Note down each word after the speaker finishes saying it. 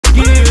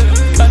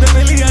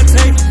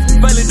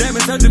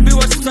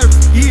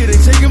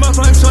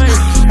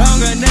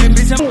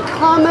and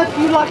climb up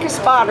you like a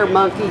spider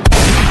monkey.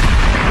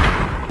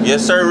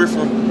 Yes, sir. We're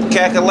from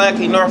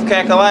Kakalaki, North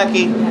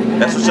Kakalaki.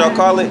 That's what y'all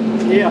call it?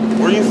 Yeah.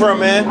 Where you from,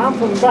 man? I'm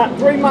from about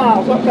 3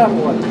 miles up that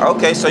way.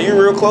 Okay, so you're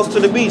real close to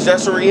the beach.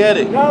 That's where we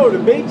headed. No, the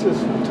beach is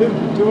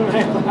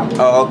 2.5 hours.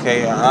 Oh,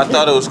 okay. I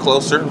thought it was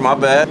closer. My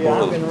bad.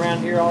 Yeah, I've been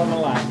around here all my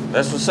life.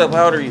 That's what's up.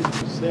 How old are you?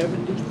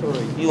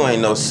 73. You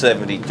ain't no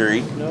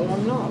 73. No,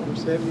 I'm not. I'm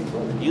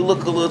 74. You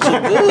look a little too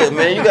good,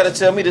 man. You got to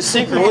tell me the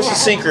secret. What's the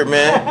secret,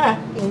 man? I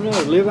don't know.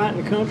 Live out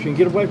in the country and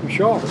get away from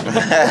sharks.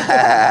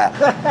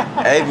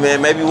 Hey,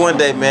 man, maybe one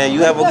day, man. You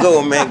have a good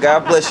one, man.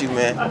 God bless you,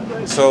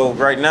 man. So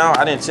right now,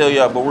 I didn't tell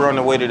y'all, but we're on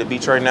the way to the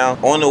beach right now.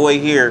 On the way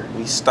here,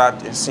 we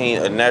stopped and seen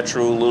a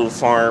natural little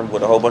farm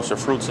with a whole bunch of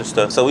fruits and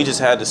stuff. So we just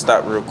had to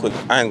stop real quick.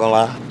 I ain't gonna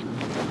lie.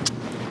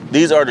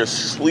 These are the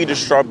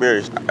sweetest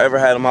strawberries I ever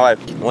had in my life.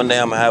 One day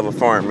I'm gonna have a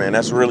farm, man.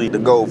 That's really the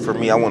goal for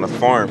me. I want a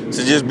farm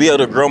to just be able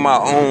to grow my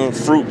own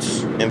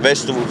fruits and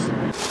vegetables.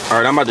 All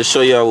right, I'm about to show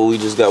y'all what we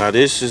just got. Now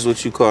this is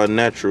what you call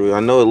natural.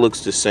 I know it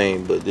looks the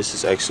same, but this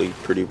is actually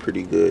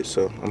pretty good.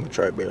 So I'm gonna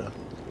try it better.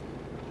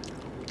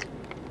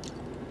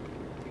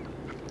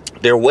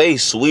 They're way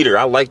sweeter.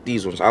 I like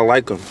these ones. I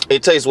like them. They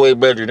taste way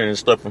better than the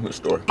stuff from the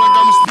store.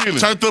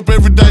 Turned up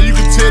every day, you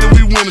can tell that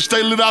we wanna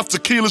stay lit off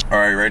tequila. All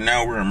right, right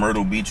now we're in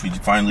Myrtle Beach. We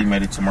finally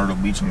made it to Myrtle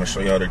Beach. I'm gonna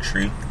show y'all the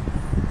tree.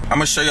 I'm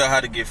gonna show y'all how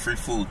to get free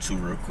food too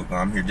real quick while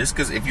I'm here. Just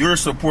cause if you're a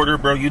supporter,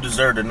 bro, you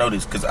deserve to know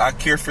this. Cause I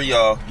care for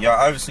y'all. Y'all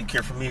obviously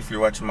care for me if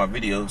you're watching my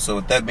video. So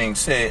with that being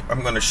said,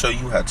 I'm gonna show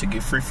you how to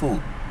get free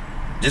food.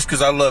 Just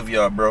cause I love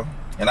y'all, bro.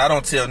 And I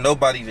don't tell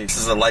nobody this.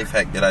 This is a life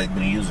hack that I've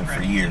been using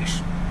for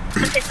years.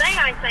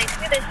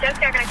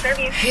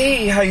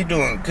 Hey, how you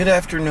doing? Good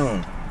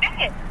afternoon.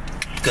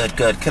 Good.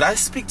 Could I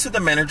speak to the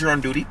manager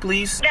on duty,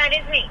 please? That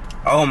is me.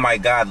 Oh my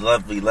God,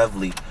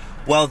 lovely.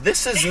 Well,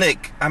 this is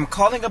Nick. I'm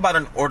calling about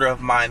an order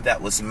of mine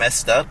that was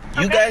messed up.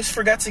 You guys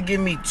forgot to give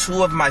me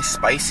 2 of my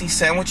spicy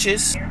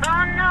sandwiches.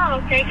 Oh no,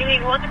 okay, give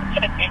me 1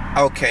 second.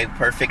 Okay,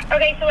 perfect.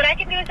 Okay, so what I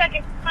can do is I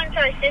can punch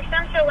our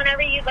system, so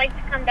whenever you'd like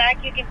to come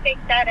back, you can pick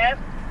that up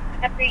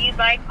after you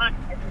buy on.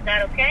 Is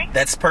that okay?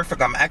 That's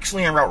perfect. I'm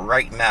actually en route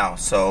right now,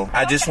 so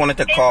I just wanted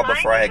to call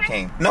before I had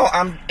came. No,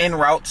 I'm en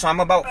route, so I'm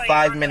about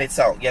 5 minutes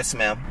out. Yes,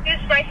 ma'am. 2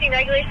 spicy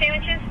regular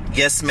sandwiches?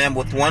 Yes, ma'am,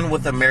 with 1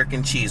 with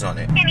American cheese on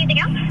it. Anything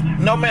else?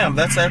 No, ma'am,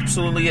 that's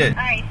absolutely it.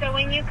 Alright, so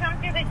when you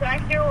come to the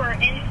drive-thru or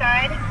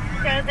inside,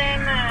 tell them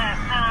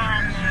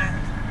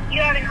you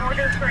have an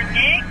order for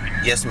Nick.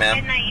 Yes, ma'am.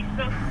 And that you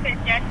spoke to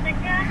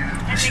Jessica,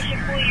 and they should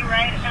pull you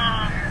right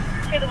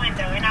to the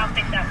window, and I'll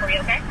fix that for you,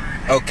 okay?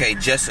 Okay,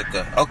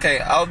 Jessica. Okay,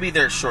 I'll be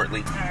there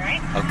shortly. Alright.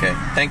 Okay,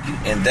 thank you.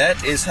 And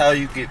that is how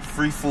you get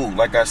free food.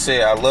 Like I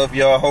said, I love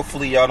y'all.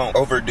 Hopefully y'all don't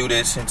overdo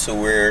this into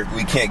where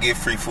we can't get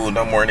free food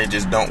no more and it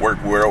just don't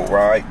work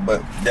worldwide.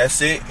 But that's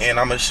it. And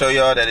I'm going to show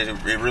y'all that it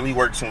really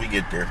works when we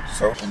get there.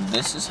 So, and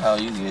this is how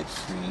you get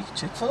free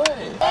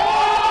Chick-fil-A.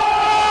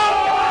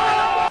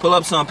 Pull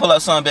up some,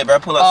 baby.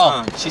 Pull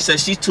up some. She said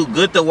she's too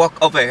good to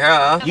walk over here.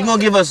 Huh? You gonna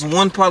give us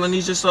 1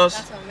 Polynesian sauce?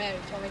 That's what Mary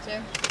told me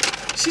to.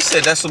 She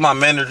said that's what my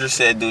manager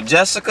said, dude.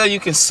 Jessica, you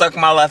can suck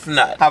my left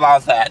nut. How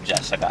about that,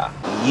 Jessica?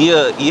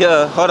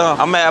 Yeah. Hold on.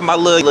 I'm at my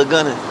little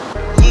gunner.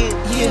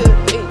 Yeah.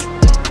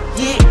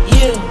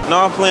 No,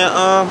 I'm playing.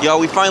 Y'all,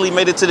 we finally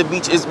made it to the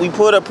beach. We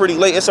pulled up pretty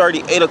late. It's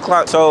already 8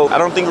 o'clock, so I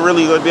don't think we're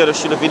really gonna be able to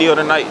shoot a video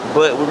tonight,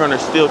 but we're gonna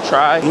still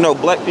try. You know,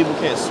 black people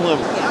can't swim.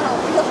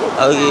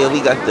 Oh yeah, we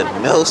got the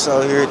nose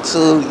out here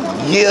too.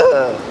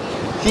 Yeah.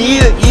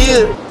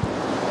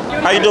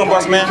 How you doing,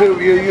 boss man?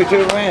 You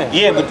too, man.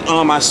 Yeah, but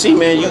I see,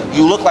 man,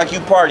 you look like you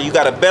party. You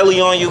got a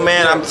belly on you,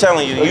 man. I'm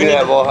telling you. You need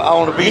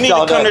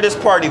to come to this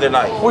party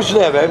tonight. What's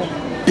that, baby?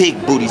 Big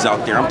booties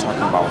out there. I'm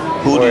talking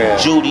about Booty,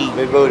 Judy.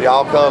 Big booty,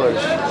 all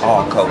colors.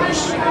 All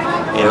colors.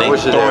 And they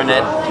throwing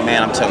that,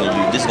 man, I'm telling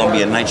you, this is going to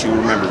be a night you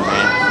remember,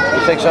 man.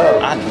 You think so?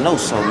 I know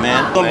so,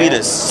 man. It's going to be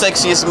the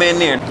sexiest man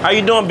there. How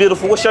you doing,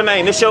 beautiful? What's your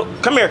name?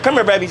 Come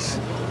here, babies.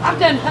 I've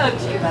done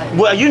hugged you, baby.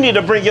 Well, you need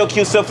to bring your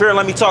cute self here and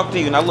let me talk to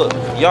you. Now, look,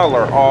 y'all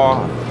are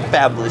all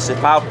fabulous.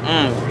 If I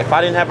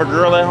didn't have a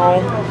girl at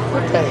home,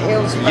 What the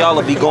hell's y'all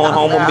will be going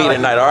home with me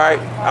tonight, all right?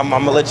 I'm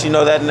going to let you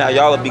know that now.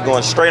 Y'all will be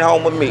going straight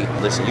home with me.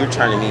 Listen, you're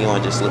turning me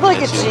on just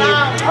looking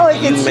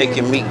at you. You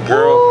making me,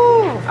 girl.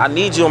 Ooh. I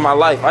need you in my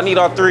life. I need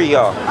all 3 of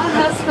y'all. My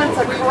husband's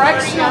a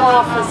correctional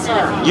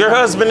officer. Your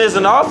husband is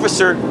an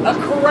officer? A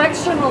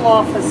correctional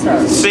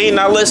officer. See,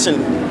 now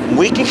listen,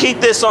 we can keep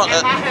this on.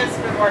 And my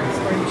husband works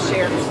for the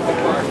sheriff's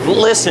department.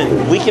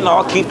 Listen, we can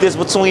all keep this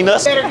between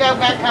us. Better go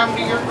back home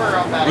to your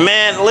girl, baby.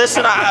 Man,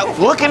 listen,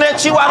 looking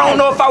at you, I don't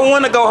know if I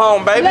want to go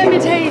home, baby. Let me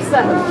tell you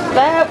something.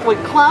 That would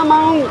climb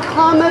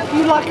up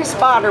you like a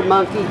spider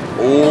monkey.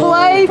 Ooh.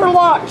 Play for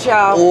lots,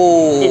 y'all.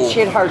 Ooh. It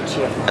should hurt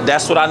you.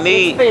 That's what I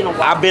need. It's been a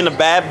while. I've been a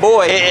bad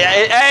boy.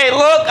 Hey,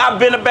 look, I've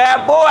been a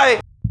bad boy.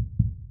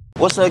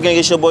 What's up, gang?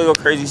 It's your boy, Go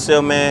Crazy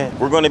Cell, man.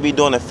 We're going to be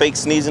doing a fake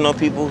sneezing on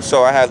people.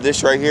 So I have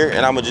this right here,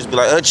 and I'm going to just be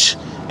like, Ugh,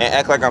 and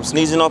act like I'm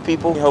sneezing on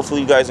people.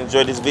 Hopefully you guys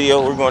enjoyed this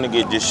video. We're going to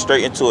get just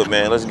straight into it,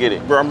 man. Let's get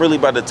it. Bro, I'm really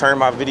about to turn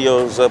my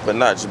videos up a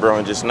notch, bro,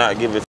 and just not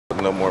give it, man.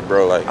 no more,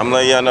 bro. Like, I'm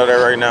letting y'all know that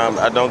right now.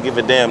 I don't give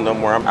a damn no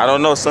more. I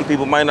don't know, some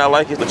people might not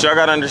like it, but y'all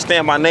gotta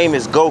understand my name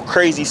is Go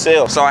Crazy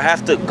Sale, so I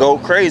have to go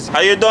crazy. How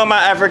you doing, my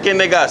African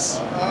niggas?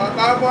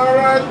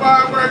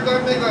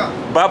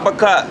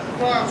 BACKK.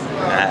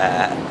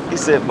 He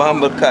said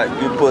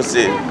BACKK, you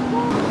pussy.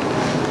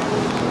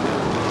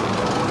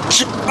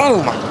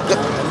 Oh my God.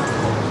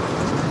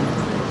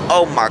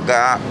 Oh my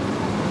God.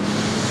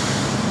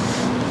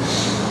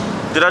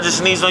 Did I just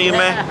sneeze on you,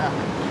 man?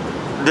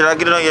 Did I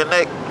get it on your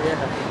neck? Yeah.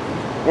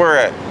 Where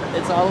at?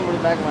 It's all over the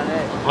back of my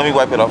neck. Let me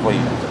wipe it off for you.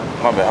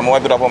 My bad. I'm gonna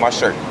wipe it off on my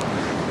shirt.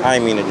 I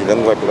ain't mean to do that. Let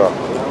me wipe it off.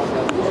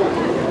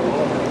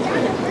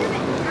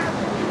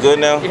 Good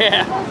now?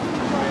 Yeah.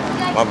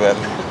 My bad.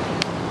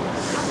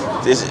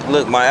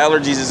 Look, my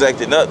allergies is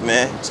acting up,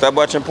 man. Stop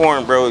watching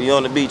porn, bro. You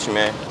on the beach,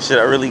 man. Should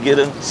I really get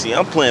her? See,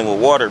 I'm playing with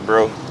water,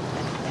 bro.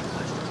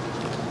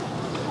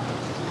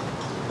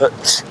 Damn,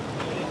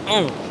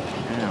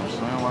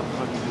 son, what the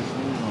fuck you just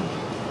sneezed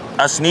on?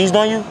 I sneezed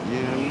on you?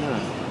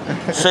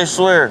 Yeah. Say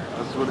swear.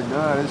 I swear to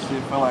God, this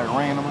shit felt like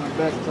rain on my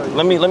back.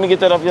 Let me get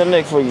that off your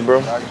neck for you,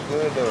 bro.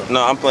 Good, though.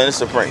 No, I'm playing. It's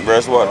a prank, bro.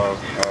 It's water.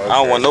 Okay. I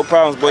don't want no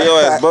problems, boy. Your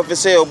ass buff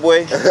as hell,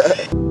 boy.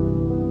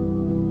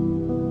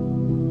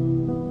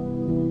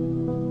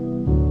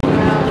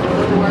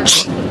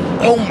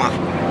 Oh my.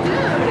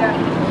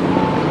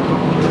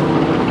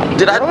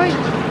 Did I?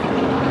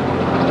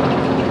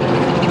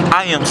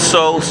 I am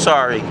so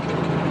sorry.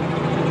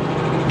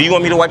 Do you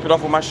want me to wipe it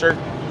off with my shirt?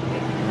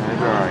 Yeah,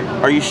 it's alright.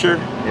 Are you sure?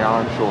 Yeah,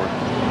 I'm sure.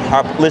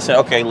 Listen,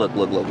 okay, look.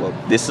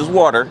 This is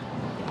water.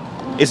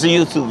 It's a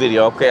YouTube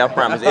video, okay? I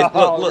promise.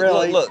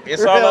 Look.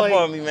 It's all up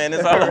on me, man.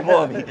 It's all up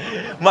on me.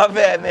 My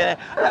bad, man.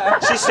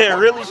 She said,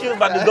 really? She was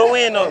about to go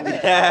in on me.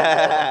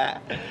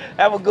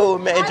 Have a good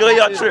one, man. Enjoy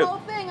your trip.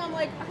 I'm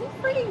like, I'm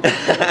freaking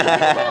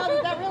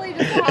that really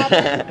just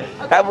happened.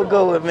 Okay, have a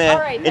good one, man.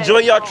 Right, enjoy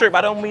your trip.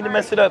 I don't mean to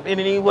mess it up in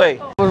any way.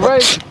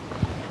 Right. Hey,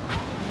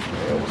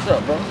 what's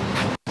up, bro?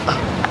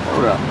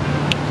 What up?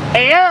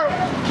 Hey, yo.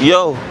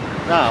 Yo.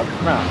 Nah,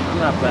 I'm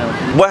not playing with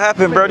you. What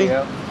happened, Brody?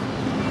 What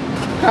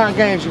kind of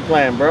games you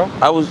playing, bro?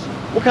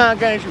 What kind of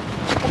games you?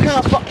 What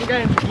kind of fucking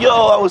games you?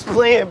 Yo, I was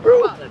playing, bro.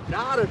 You about to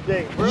die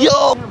today, bro.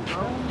 Yo.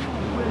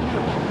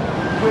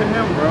 With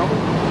him, bro.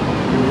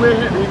 You with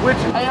him? He with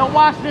you? Hey, yo,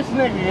 watch this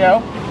nigga,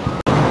 yo.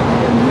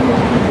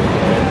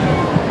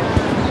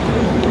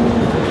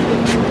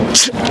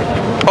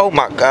 Oh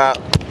my God.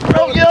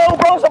 Bro,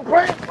 bro, it's a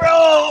prank, bro.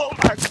 Oh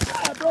my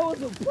God, bro,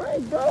 it's a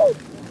prank, bro.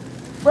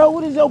 Bro,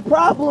 what is your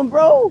problem,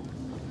 bro?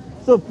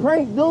 It's a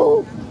prank,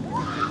 dude.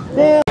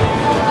 Damn.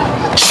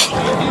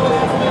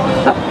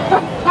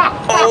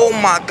 Oh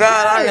my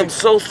God, I am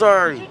so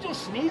sorry. Did you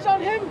just sneeze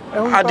on him? Hey,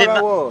 who you thought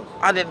I was?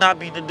 I did not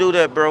mean to do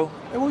that, bro.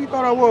 Hey, who you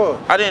thought I was?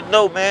 I didn't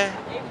know, man.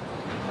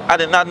 I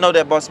did not know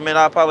that, boss man.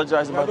 I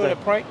apologize about doing that.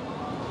 a prank?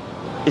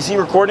 Is he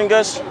recording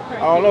us? I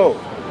don't know.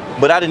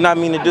 But I did not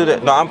mean to do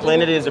that. No, I'm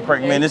playing. It is a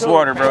prank, man. It's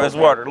water, bro. It's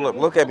water.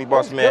 Look at me,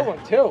 boss man.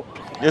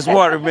 It's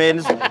water,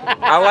 man.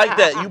 I like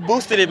that. You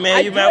boosted it,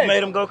 man. You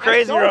made him go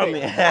crazy on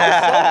me.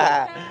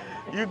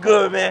 You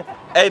good, man.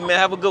 Hey, man,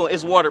 have a good one.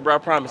 It's water, bro. I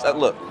promise.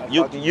 Look,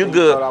 you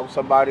good. Thought I was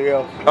somebody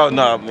else. Oh,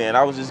 no, man.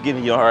 I was just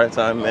giving you a hard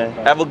time, man.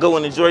 Have a good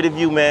one. Enjoy the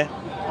view, man.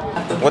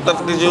 What the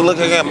fuck is you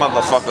looking at,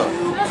 motherfucker?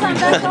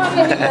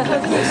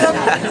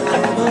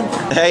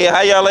 Hey,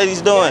 how y'all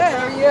ladies doing? Good,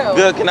 how are you?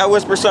 Good. Can I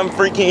whisper something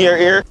freaky in your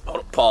ear?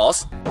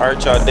 Pause. All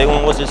right, y'all. Day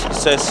one was a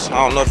success. I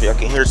don't know if y'all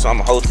can hear, so I'm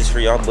gonna hold this for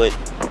y'all, but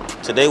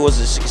today was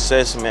a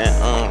success, man.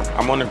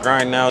 I'm on the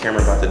grind now.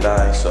 Camera about to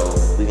die, so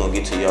we gonna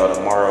get to y'all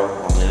tomorrow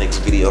on the next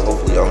video.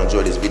 Hopefully y'all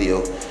enjoy this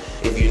video.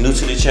 If you're new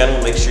to the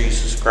channel, make sure you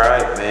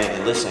subscribe, man.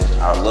 And listen,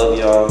 I love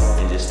y'all,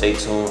 and just stay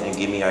tuned and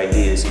give me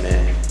ideas,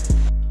 man.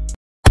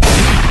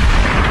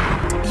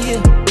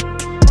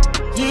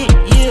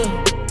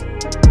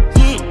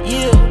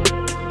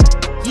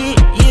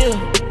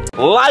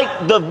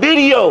 Like the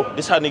video.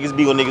 This how niggas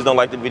be when niggas don't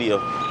like the video.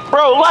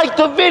 Bro, like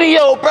the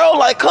video, bro.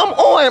 Like, come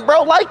on,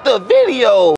 bro. Like the video.